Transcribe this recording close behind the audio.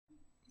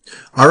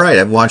All right,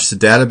 I've launched the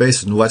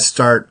database, and let's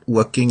start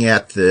looking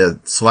at the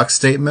select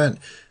statement,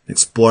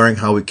 exploring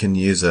how we can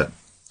use it.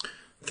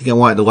 The thing I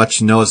wanted to let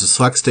you know is the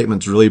select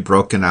statement is really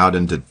broken out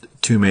into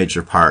two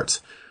major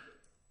parts.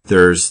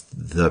 There's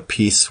the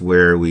piece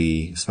where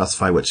we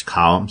specify which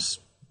columns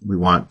we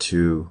want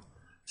to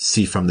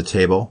see from the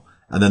table,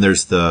 and then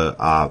there's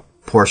the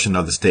portion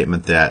of the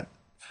statement that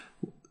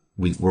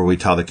where we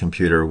tell the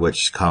computer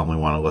which column we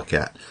want to look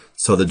at.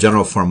 So the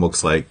general form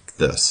looks like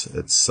this.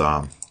 It's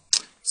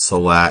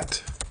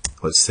select,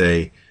 let's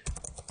say,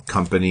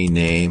 company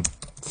name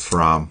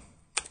from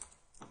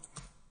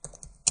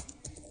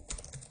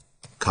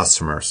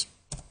customers.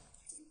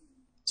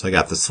 So I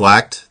got the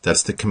select,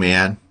 that's the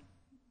command,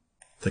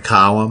 the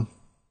column,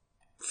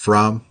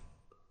 from,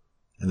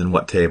 and then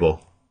what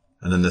table,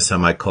 and then the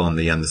semicolon,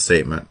 the end of the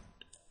statement.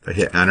 If I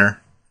hit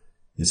enter,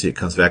 you see it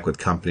comes back with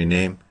company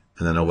name,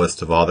 and then a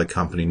list of all the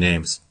company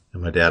names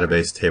in my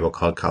database table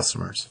called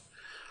customers.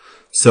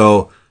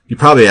 So you're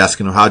probably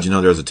asking, well, how did you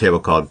know there was a table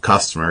called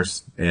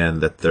customers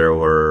and that there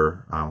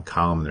were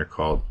column there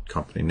called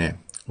company name?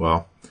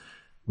 Well,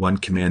 one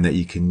command that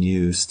you can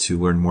use to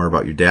learn more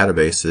about your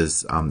database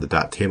is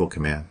the .table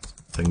command.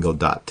 So I can go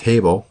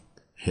 .table,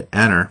 hit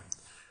enter,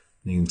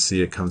 and you can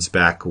see it comes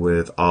back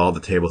with all the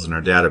tables in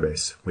our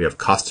database. We have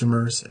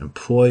customers,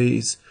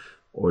 employees,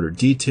 order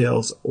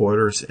details,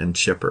 orders, and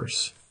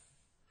shippers.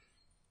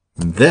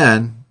 And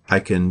then I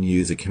can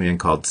use a command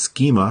called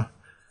schema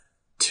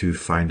to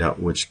find out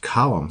which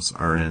columns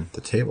are in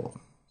the table.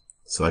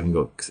 So I can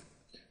go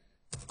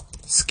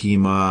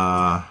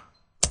schema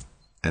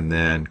and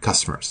then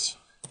customers.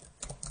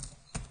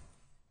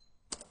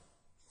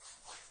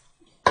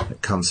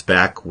 It comes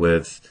back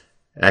with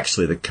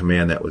actually the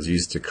command that was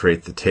used to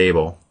create the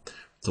table.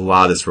 There's a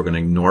lot of this we're going to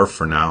ignore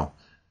for now,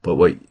 but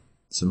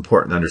what's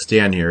important to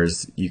understand here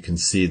is you can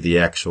see the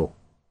actual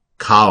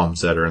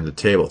columns that are in the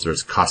table.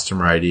 There's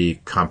customer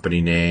ID,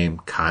 company name,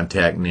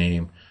 contact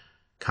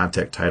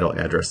title,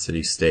 address,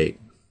 city, state.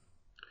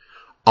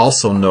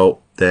 Also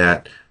note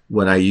that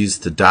when I use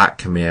the dot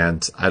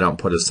command, I don't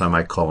put a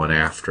semicolon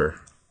after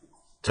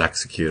to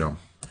execute them.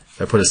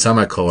 If I put a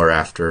semicolon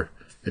after,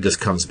 it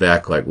just comes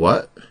back like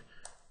what?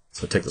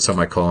 So take the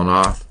semicolon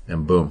off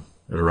and boom,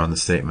 it'll run the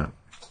statement.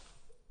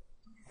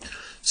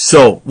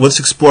 So let's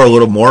explore a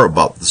little more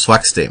about the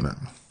select statement.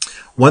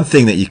 One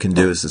thing that you can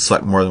do is to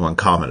select more than one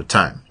column at a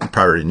time. You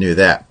probably already knew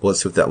that. But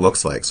let's see what that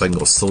looks like. So I can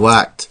go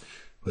select,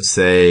 let's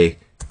say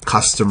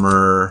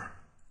customer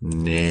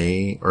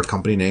name or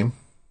company name.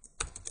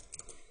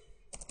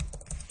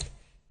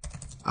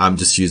 I'm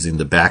just using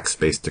the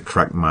backspace to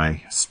correct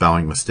my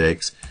spelling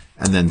mistakes.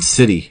 And then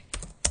city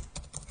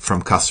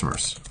from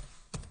customers.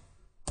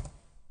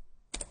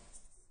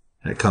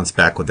 And it comes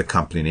back with the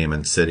company name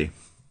and city.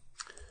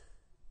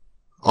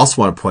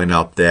 Also want to point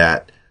out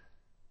that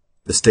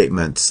the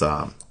statement's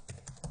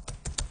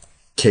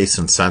case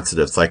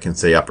insensitive, so I can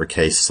say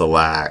uppercase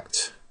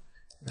select,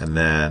 and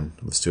then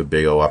let's do a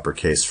big O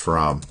uppercase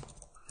from.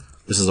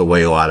 This is a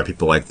way a lot of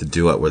people like to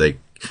do it, where they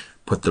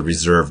put the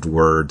reserved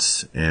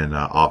words in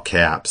all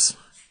caps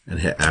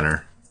and hit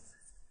enter.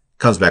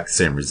 Comes back the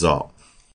same result.